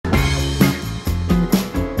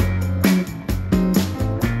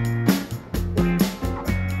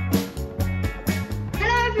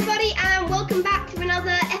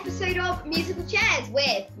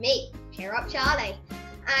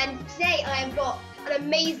got an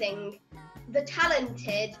amazing, the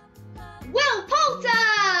talented Will Poulter!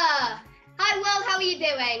 Hi Will, how are you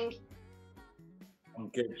doing? I'm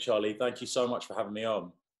good, Charlie. Thank you so much for having me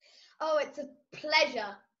on. Oh, it's a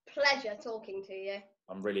pleasure talking to you.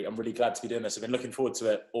 I'm really glad to be doing this. I've been looking forward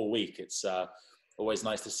to it all week. It's always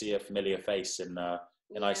nice to see a familiar face in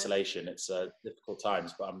isolation. It's difficult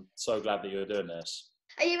times, but I'm so glad that you're doing this.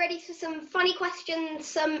 Are you ready for some funny questions,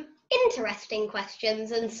 some interesting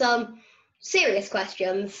questions, and some serious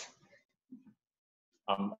questions?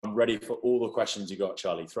 I'm ready for all the questions you got,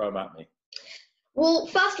 Charlie. Throw them at me. Well,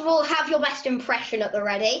 first of all, have your best impression at the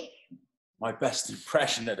ready. My best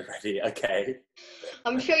impression at the ready, okay.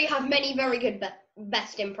 I'm sure you have many very good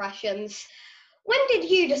best impressions. When did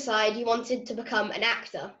you decide you wanted to become an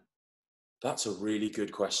actor? That's a really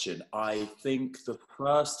good question. I think the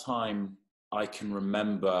first time I can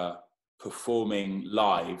remember performing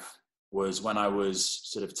live was when I was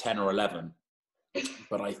sort of 10 or 11.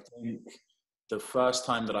 But I think the first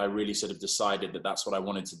time that I really sort of decided that that's what I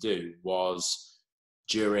wanted to do was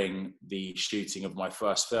during the shooting of my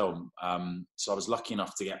first film. So I was lucky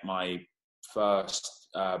enough to get my first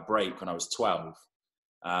break when I was 12.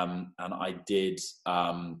 And I did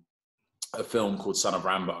a film called Son of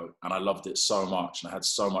Rambow, and I loved it so much, and I had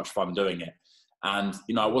so much fun doing it. And,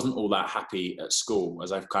 you know, I wasn't all that happy at school,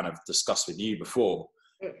 as I've kind of discussed with you before.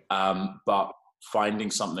 But finding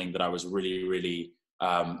something that I was really, really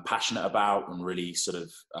passionate about and really sort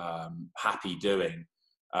of happy doing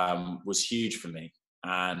was huge for me.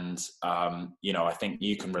 And, you know, I think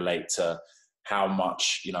you can relate to how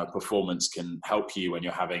much, you know, performance can help you when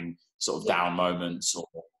you're having sort of down moments or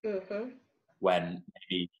when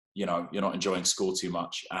maybe, you know, you're not enjoying school too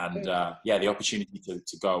much. And the opportunity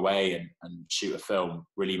to go away and shoot a film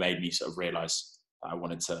really made me sort of realize that I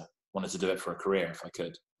wanted to do it for a career if I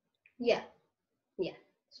could. Yeah,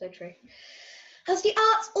 so true. Has the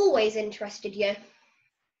arts always interested you?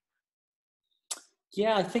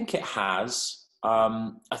 Yeah, I think it has.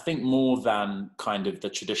 I think more than kind of the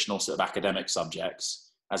traditional sort of academic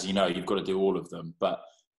subjects. As you know, you've got to do all of them, but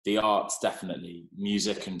the arts definitely,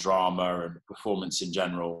 music and drama and performance in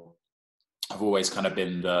general, have always kind of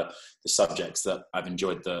been the subjects that I've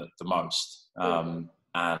enjoyed the most. I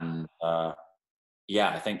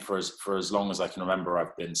think for as long as I can remember,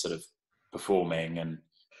 I've been sort of performing and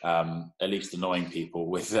at least annoying people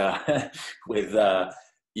with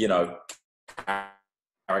you know,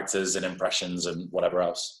 characters and impressions and whatever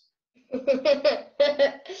else.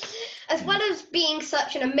 As well as being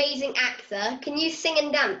such an amazing actor, can you sing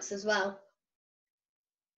and dance as well?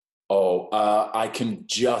 Oh, I can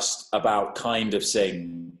just about kind of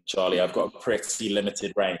sing, Charlie. I've got a pretty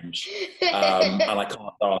limited range, and I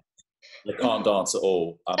can't dance. I can't dance at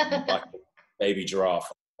all. I'm like a baby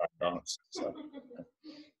giraffe. I can't dance. So.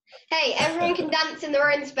 Hey, everyone can dance in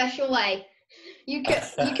their own special way. You can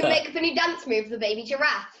make up a new dance move, the baby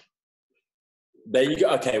giraffe. There you go.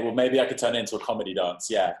 Okay, well maybe I could turn it into a comedy dance.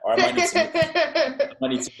 Yeah, or I might need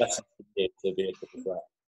some lessons to be able to do that.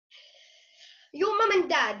 Your mum and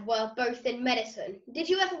dad were both in medicine. Did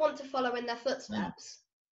you ever want to follow in their footsteps?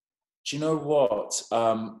 Do you know what?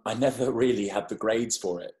 I never really had the grades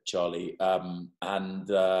for it, Charlie.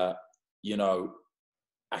 You know,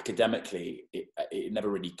 academically, it never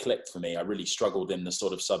really clicked for me. I really struggled in the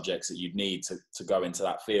sort of subjects that you'd need to go into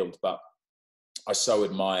that field. But I so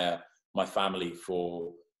admire my family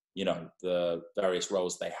for, you know, the various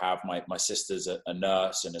roles they have. My sister's a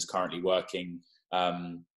nurse and is currently working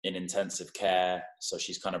in intensive care, so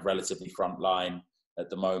she's kind of relatively frontline at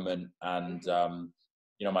the moment. And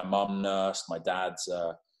you know, my mum nursed, my dad's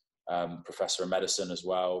professor of medicine as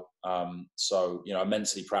well. So, you know, I'm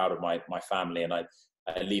immensely proud of my family, and I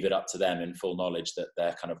leave it up to them in full knowledge that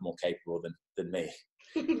they're kind of more capable than me.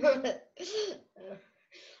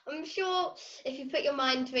 I'm sure if you put your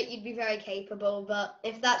mind to it, you'd be very capable, but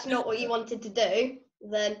if that's not what you wanted to do,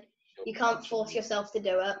 then you can't force yourself to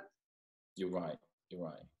do it. You're right.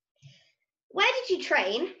 Where did you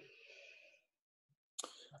train?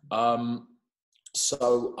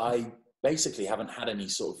 So I basically haven't had any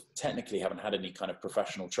kind of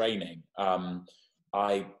professional training.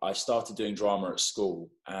 I started doing drama at school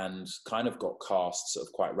and kind of got cast sort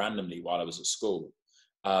of quite randomly while I was at school.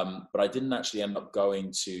 But I didn't actually end up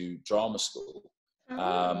going to drama school.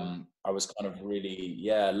 I was kind of really,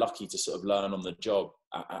 lucky to sort of learn on the job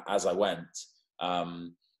as I went.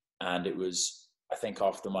 And it was, I think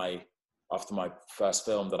after my first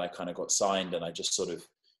film that I kind of got signed, and I just sort of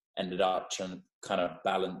ended up trying to kind of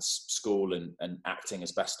balance school and acting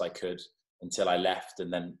as best I could until I left,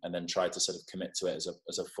 and then tried to sort of commit to it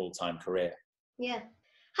as a full-time career. Yeah.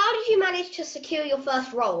 How did you manage to secure your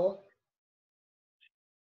first role?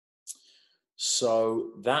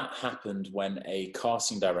 So that happened when a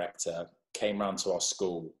casting director came round to our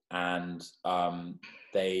school, and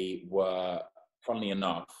they were, funnily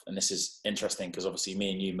enough, and this is interesting because obviously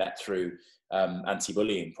me and you met through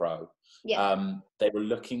Anti-Bullying Pro. Yeah. They were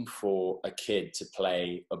looking for a kid to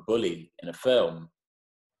play a bully in a film,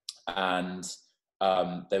 and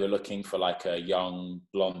they were looking for like a young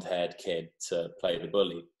blonde-haired kid to play the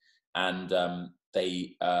bully, and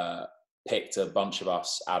they picked a bunch of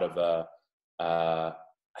us out of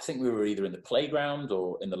I think we were either in the playground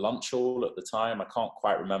or in the lunch hall at the time. I can't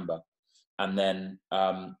quite remember. And then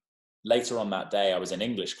later on that day, I was in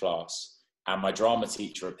English class, and my drama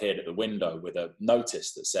teacher appeared at the window with a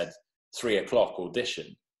notice that said 3:00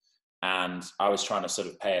 audition. And I was trying to sort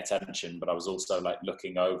of pay attention, but I was also like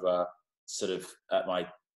looking over sort of at my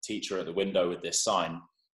teacher at the window with this sign.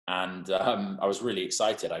 And I was really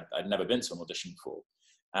excited. I'd never been to an audition before.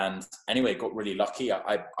 And anyway, got really lucky.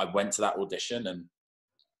 I went to that audition, and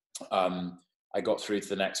I got through to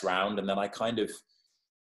the next round, and then I kind of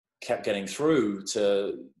kept getting through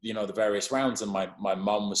to, you know, the various rounds, and my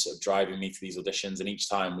mum was sort of driving me to these auditions, and each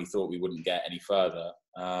time we thought we wouldn't get any further.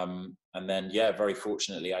 And then, yeah, very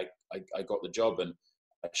fortunately, I got the job, and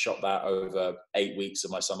I shot that over 8 weeks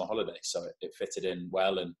of my summer holiday. So it fitted in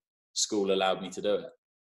well, and school allowed me to do it.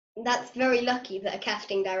 That's very lucky that a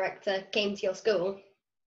casting director came to your school.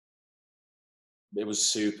 It was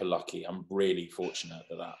super lucky. I'm really fortunate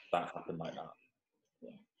that happened like that.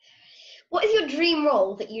 Yeah. What is your dream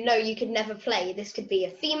role that you know you could never play? This could be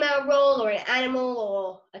a female role, or an animal,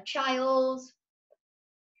 or a child.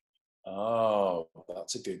 Oh,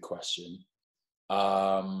 that's a good question.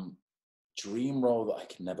 Dream role that I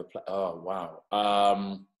can never play. Oh, wow.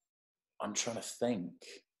 I'm trying to think.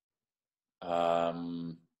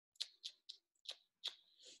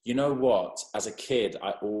 You know what? As a kid,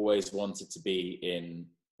 I always wanted to be in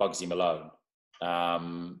Bugsy Malone.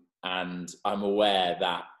 And I'm aware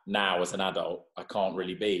that now as an adult, I can't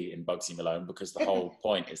really be in Bugsy Malone because the whole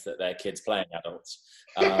point is that they're kids playing adults.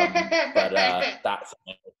 But that's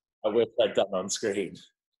something I wish I'd done on screen.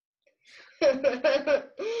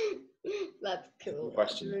 That's cool.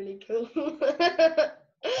 Question. That's really cool.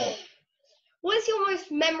 What is your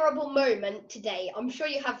most memorable moment today? I'm sure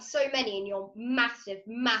you have so many in your massive,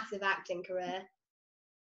 massive acting career.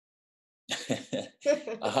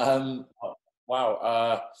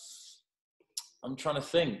 Wow. I'm trying to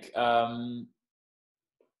think.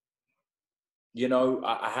 You know,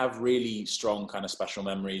 I have really strong kind of special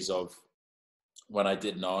memories of when I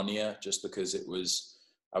did Narnia, just because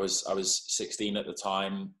I was 16 at the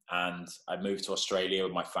time, and I moved to Australia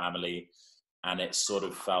with my family, and it sort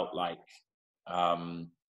of felt like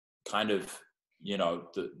kind of, you know,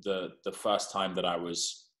 the first time that I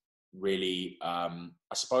was really I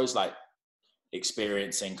suppose like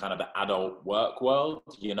experiencing kind of the adult work world,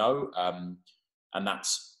 you know, and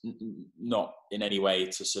that's not in any way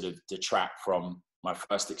to sort of detract from my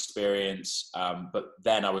first experience, but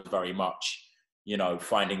then I was very much, you know,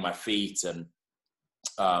 finding my feet, and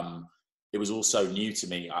it was also new to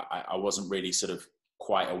me. I wasn't really sort of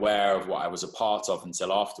quite aware of what I was a part of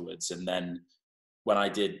until afterwards. And then when I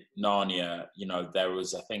did Narnia, you know, there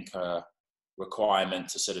was, I think, a requirement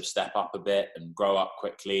to sort of step up a bit and grow up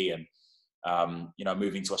quickly. And, you know,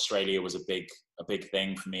 moving to Australia was a big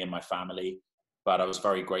thing for me and my family. But I was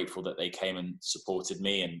very grateful that they came and supported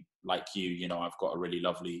me. And like you know, I've got a really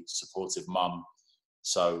lovely, supportive mum.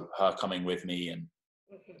 So her coming with me and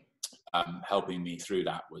helping me through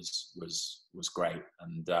that was great.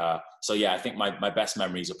 And so yeah, I think my best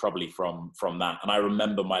memories are probably from that. And I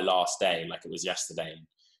remember my last day like it was yesterday.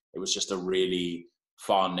 It was just a really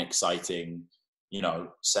fun, exciting, you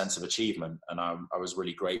know, sense of achievement, and I was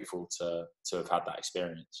really grateful to have had that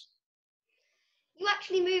experience. You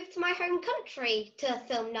actually moved to my home country to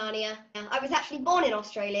film Narnia. I was actually born in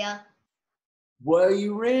Australia. Were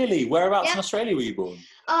you really? Whereabouts in Australia were you born?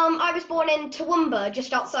 I was born in Toowoomba,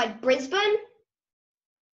 just outside Brisbane.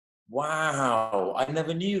 Wow, I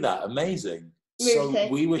never knew that. Amazing. So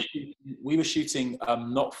we were shooting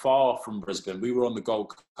not far from Brisbane. We were on the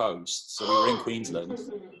Gold Coast, so we were in Queensland.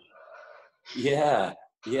 Yeah.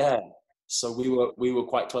 So we were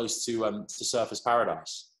quite close to Surfers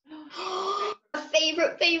Paradise.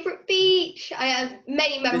 Favorite beach. I have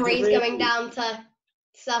many memories going down to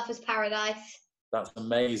Surfers Paradise. That's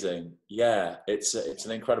amazing. Yeah, it's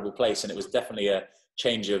an incredible place, and it was definitely a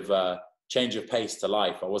change of pace to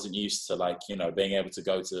life. I wasn't used to, like, you know, being able to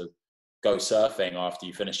go surfing after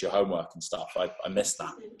you finish your homework and stuff. I missed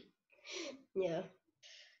that. Yeah.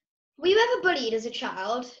 Were you ever bullied as a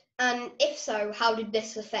child? And if so, how did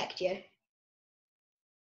this affect you?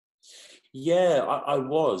 Yeah, I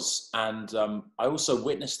was. And I also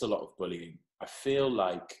witnessed a lot of bullying. I feel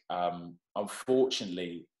like,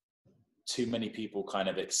 unfortunately, too many people kind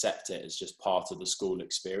of accept it as just part of the school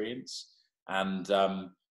experience. And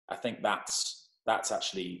I think that's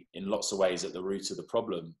actually in lots of ways at the root of the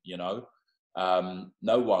problem, you know.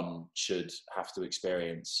 No one should have to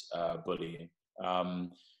experience bullying.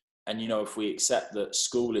 And, you know, if we accept that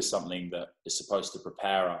school is something that is supposed to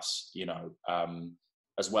prepare us, you know,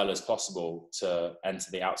 as well as possible to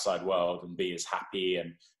enter the outside world and be as happy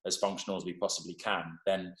and as functional as we possibly can,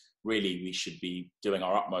 then really we should be doing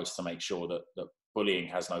our utmost to make sure that bullying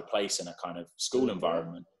has no place in a kind of school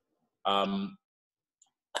environment. I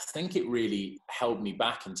think it really held me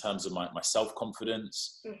back in terms of my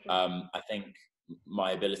self-confidence. I think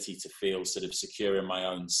my ability to feel sort of secure in my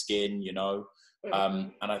own skin, you know.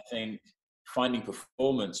 And I think finding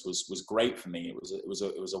performance was great for me. It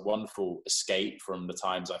was a wonderful escape from the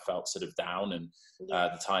times I felt sort of down, and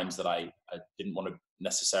the times that I didn't want to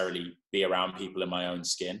necessarily be around people in my own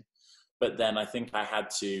skin. But then I think I had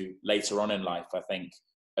to, later on in life, I think,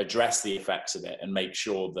 address the effects of it and make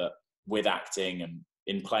sure that with acting and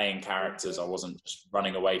in playing characters, I wasn't just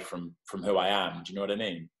running away from who I am. Do you know what I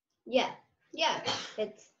mean? Yeah.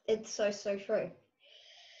 It's so true.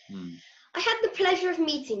 I had the pleasure of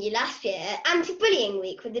meeting you last year at Anti-Bullying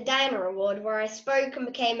Week with the Diana Award, where I spoke and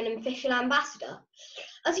became an official ambassador.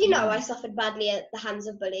 As you know, I suffered badly at the hands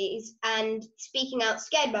of bullies, and speaking out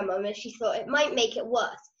scared my mum, as she thought it might make it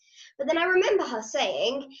worse. But then I remember her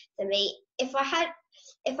saying to me, if I have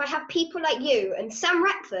people like you and Sam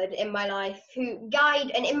Reckford in my life who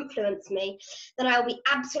guide and influence me, then I'll be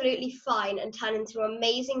absolutely fine and turn into an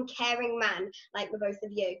amazing, caring man like the both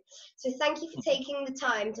of you. So thank you for taking the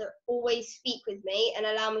time to always speak with me and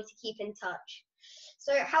allow me to keep in touch.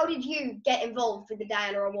 So how did you get involved with the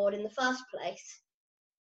Diana Award in the first place?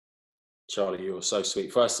 Charlie, you're so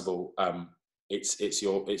sweet. First of all, it's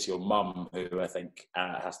your mum who I think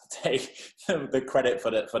has to take the credit for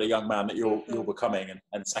the young man that you're becoming,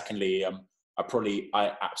 and secondly, I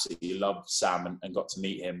absolutely love Sam and got to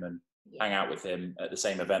meet him and hang out with him at the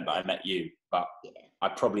same event that I met you. But I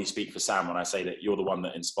probably speak for Sam when I say that you're the one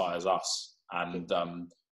that inspires us, and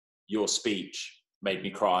your speech made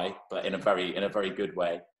me cry, but in a very good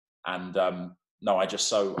way. And no, I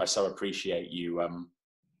so appreciate you.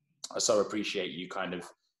 I so appreciate you kind of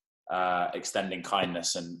extending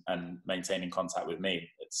kindness and maintaining contact with me.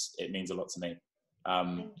 It means a lot to me.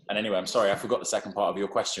 And anyway, I'm sorry, I forgot the second part of your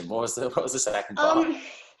question. What was the second part?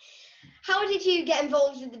 How did you get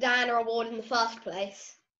involved with the Diana Award in the first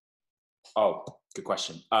place? Oh, good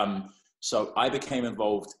question. So I became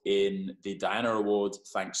involved in the Diana Award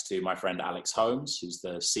thanks to my friend Alex Holmes, who's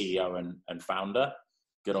the CEO and founder.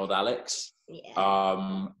 Good old Alex.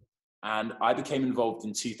 Yeah. And I became involved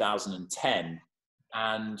in 2010.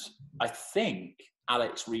 And I think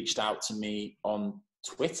Alex reached out to me on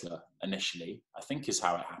Twitter initially, I think is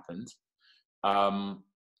how it happened.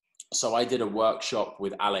 So I did a workshop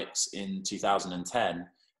with Alex in 2010,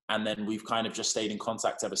 and then we've kind of just stayed in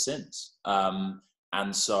contact ever since.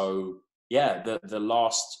 And so, yeah, the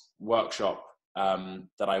last workshop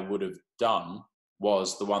that I would have done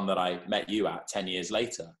was the one that I met you at 10 years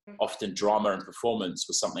later. Often drama and performance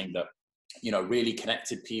was something that, you know, really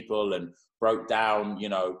connected people and broke down, you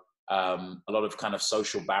know, a lot of kind of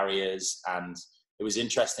social barriers. And it was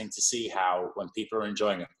interesting to see how when people are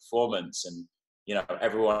enjoying a performance and, you know,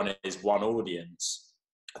 everyone is one audience,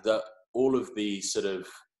 that all of the sort of,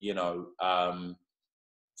 you know,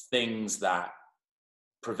 things that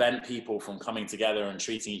prevent people from coming together and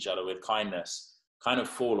treating each other with kindness kind of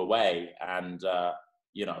fall away. And,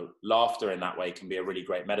 you know, laughter in that way can be a really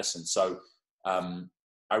great medicine. So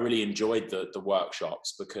I really enjoyed the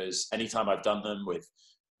workshops, because anytime I've done them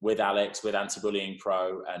with Alex, with Anti-Bullying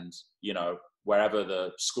Pro, and, you know, wherever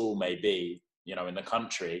the school may be, you know, in the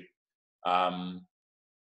country, I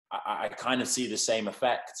kind of see the same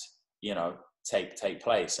effect, you know, take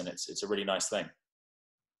place. And it's a really nice thing.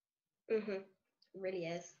 It really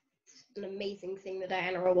is. It's an amazing thing, the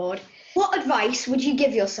Diana Award. What advice would you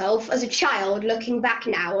give yourself as a child looking back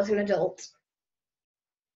now as an adult?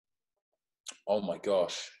 Oh my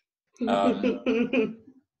gosh. Don't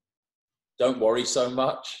worry so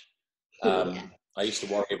much. I used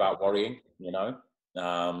to worry about worrying, you know.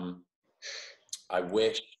 I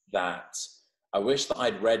wish that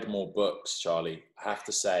I'd read more books, Charlie. I have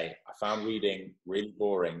to say, I found reading really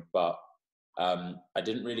boring, but I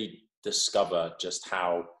didn't really discover just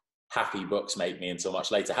how happy books make me until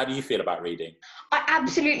much later. How do you feel about reading? I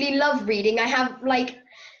absolutely love reading. I have like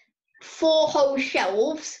 4 whole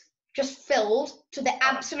shelves just filled to the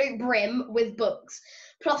absolute brim with books.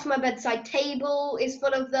 Plus my bedside table is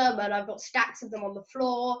full of them, and I've got stacks of them on the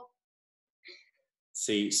floor.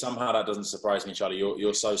 See, somehow that doesn't surprise me, Charlie.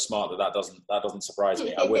 You're so smart that doesn't surprise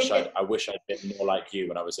me. I wish I'd been more like you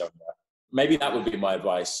when I was younger. Maybe that would be my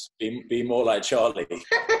advice. Be more like Charlie.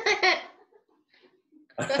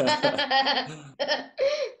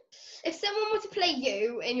 If someone were to play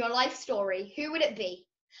you in your life story, who would it be?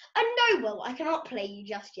 And no, Will, I cannot play you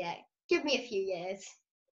just yet. Give me a few years.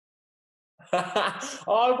 I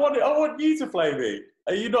want you to play me.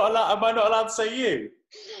 Are you not allowed? Am I not allowed to say you?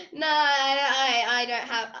 No, I don't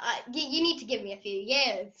have. You need to give me a few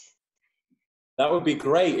years. That would be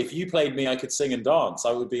great. If you played me, I could sing and dance.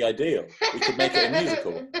 That would be ideal. We could make it a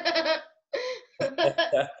musical.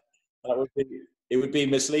 It would be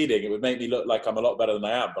misleading. It would make me look like I'm a lot better than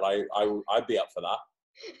I am, but I'd be up for that.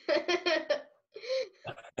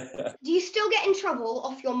 Do you still get in trouble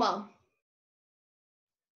off your mum?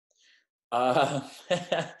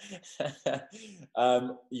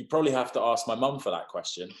 You probably have to ask my mum for that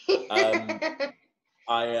question.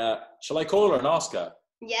 Shall I call her and ask her?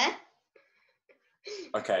 Yeah.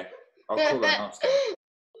 Okay, I'll call her and ask her.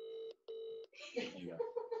 There you go.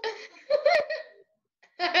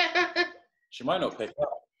 She might not pick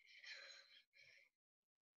up.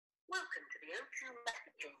 Welcome to the O2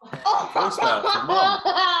 messaging. Voicemail from Mum.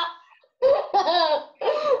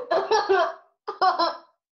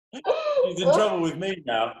 She's in trouble with me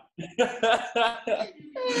now.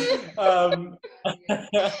 I'll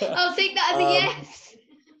take that as a yes.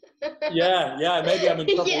 Yeah. Maybe I'm in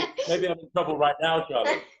trouble. Yeah. Maybe I'm in trouble right now,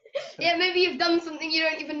 Charlie. Yeah, maybe you've done something you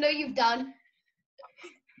don't even know you've done.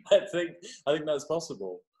 I think that's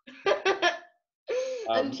possible.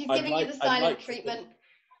 And she's giving you the silent treatment.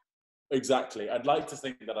 Exactly. I'd like to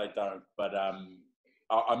think that I don't, but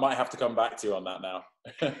I might have to come back to you on that now.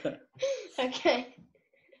 Okay.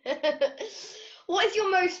 What is your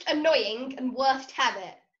most annoying and worst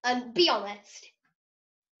habit? And be honest.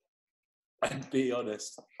 And be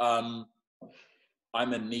honest. I'm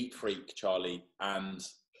a neat freak, Charlie, and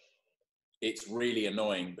it's really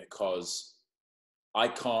annoying because I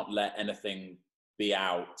can't let anything be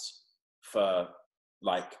out for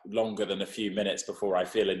like longer than a few minutes before I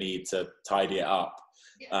feel a need to tidy it up.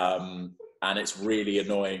 And it's really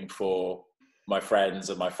annoying for my friends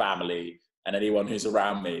and my family and anyone who's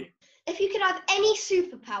around me. If you could have any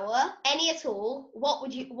superpower, any at all, what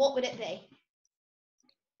would it be?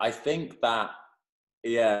 I think that,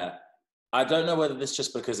 yeah, I don't know whether this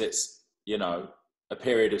just because it's, a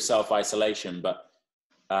period of self-isolation, but,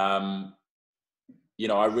 I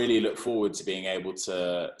really look forward to being able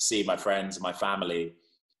to see my friends and my family,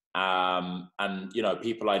 and,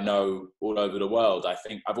 people I know all over the world. I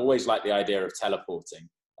think I've always liked the idea of teleporting.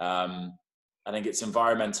 I think it's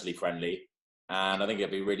environmentally friendly, and I think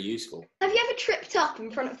it'd be really useful. Have you ever tripped up in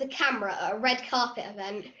front of the camera at a red carpet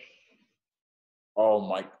event? Oh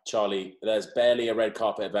my, Charlie, there's barely a red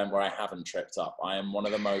carpet event where I haven't tripped up. I am one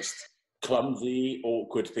of the most clumsy,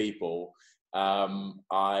 awkward people.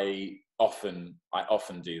 I often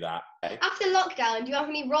do that. After lockdown, do you have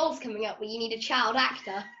any roles coming up where you need a child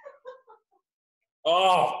actor?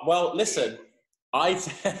 Oh, well, listen, I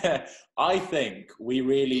think we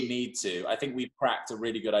really need to. I think we've cracked a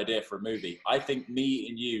really good idea for a movie. I think me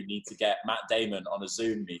and you need to get Matt Damon on a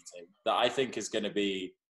Zoom meeting that I think is going to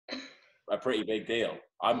be a pretty big deal.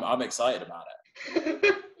 I'm excited about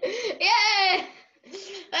it. Yeah!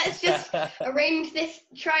 Let's just try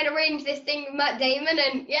and arrange this thing with Matt Damon,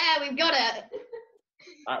 and yeah, we've got it.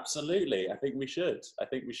 Absolutely. I think we should. I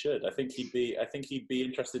think he'd be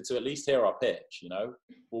interested to at least hear our pitch,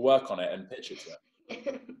 We'll work on it and pitch it to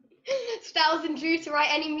him. Styles and Drew to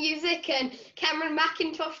write any music and Cameron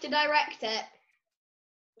McIntosh to direct it.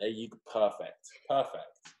 There you go. Perfect.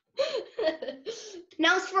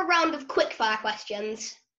 Now it's for a round of quickfire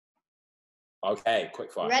questions. Okay,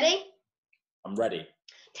 quickfire. Ready? I'm ready.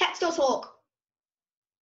 Text or talk?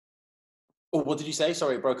 Oh, what did you say?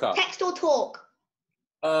 Sorry, it broke up. Text or talk?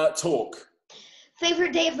 Talk.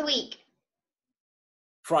 Favourite day of the week?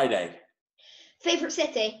 Friday. Favourite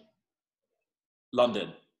city?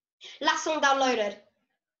 London. Last song downloaded?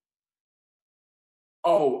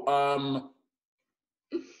 Oh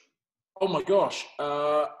my gosh.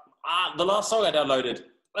 The last song I downloaded.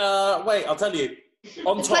 Wait, I'll tell you.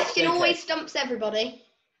 On the top, question JK. Always stumps everybody.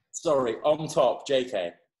 Sorry, on top,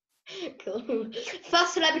 JK. Cool.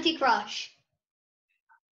 First celebrity crush?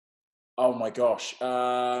 Oh my gosh.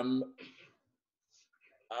 Selma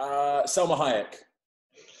Hayek.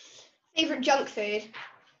 Favourite junk food?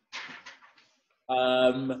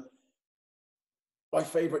 My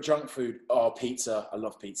favourite junk food? Oh, pizza. I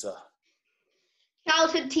love pizza.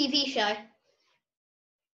 Childhood TV show?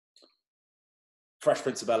 Fresh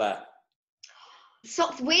Prince of Bel-Air.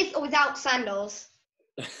 Socks with or without sandals?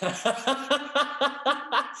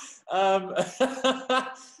 I'm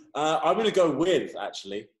going to go with,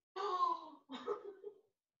 actually.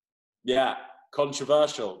 Yeah,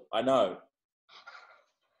 controversial, I know.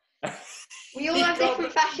 We all have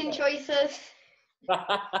different fashion choices.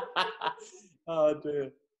 Oh,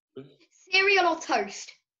 dear. Cereal or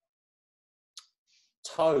toast?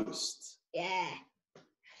 Toast. Yeah.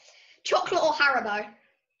 Chocolate or Haribo?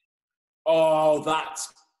 Oh,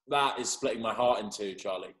 that is splitting my heart in two,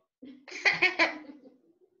 Charlie.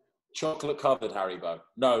 Chocolate covered Haribo.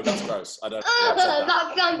 No, that's gross. I don't.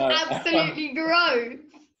 That sounds absolutely gross.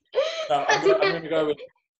 No,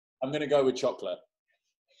 I'm gonna go with chocolate.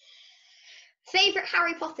 Favorite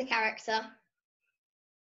Harry Potter character?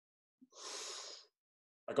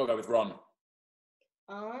 I gotta go with Ron.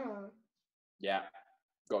 Oh. Yeah,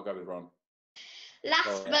 gotta go with Ron.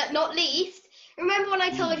 Last but not least, remember when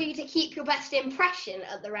I told you to keep your best impression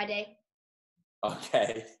at the ready?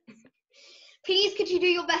 Okay. Please, could you do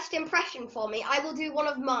your best impression for me? I will do one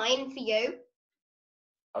of mine for you.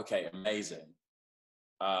 Okay, amazing.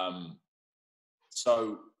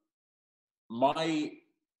 So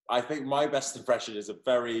I think my best impression is a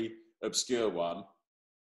very obscure one,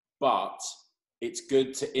 but it's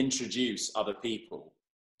good to introduce other people.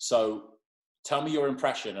 So tell me your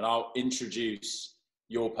impression and I'll introduce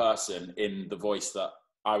your person in the voice that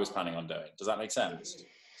I was planning on doing. Does that make sense?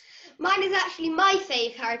 Mine is actually my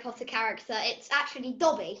fave Harry Potter character. It's actually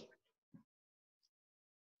Dobby.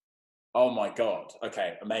 Oh my God.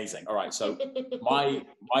 Okay, amazing. All right, so my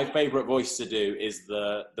favourite voice to do is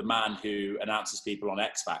the man who announces people on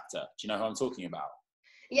X Factor. Do you know who I'm talking about?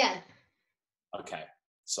 Yeah. Okay,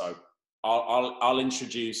 so I'll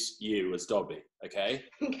introduce you as Dobby, okay?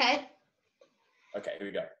 Okay. Okay, here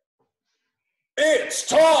we go. It's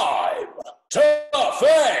time to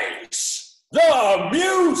face the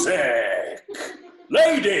music!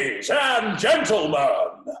 Ladies and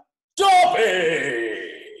gentlemen, Dobby!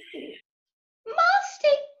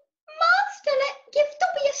 Master, give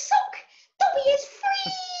Dobby a sock. Dobby is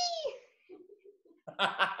free.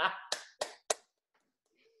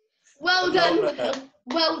 Well done, Will.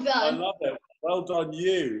 Well done. I love it. Well done,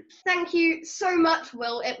 you. Thank you so much,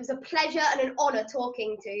 Will. It was a pleasure and an honour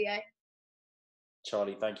talking to you.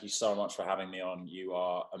 Charlie, thank you so much for having me on. You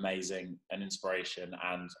are amazing, an inspiration,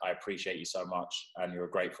 and I appreciate you so much, and you're a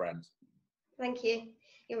great friend. Thank you.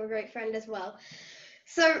 You're a great friend as well.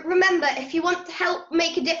 So remember, if you want to help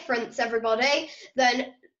make a difference, everybody,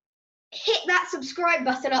 then hit that subscribe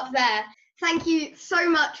button up there. Thank you so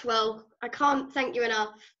much, Will. I can't thank you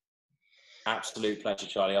enough. Absolute pleasure,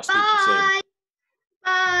 Charlie. I'll speak to you soon.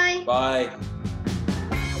 Bye. Bye.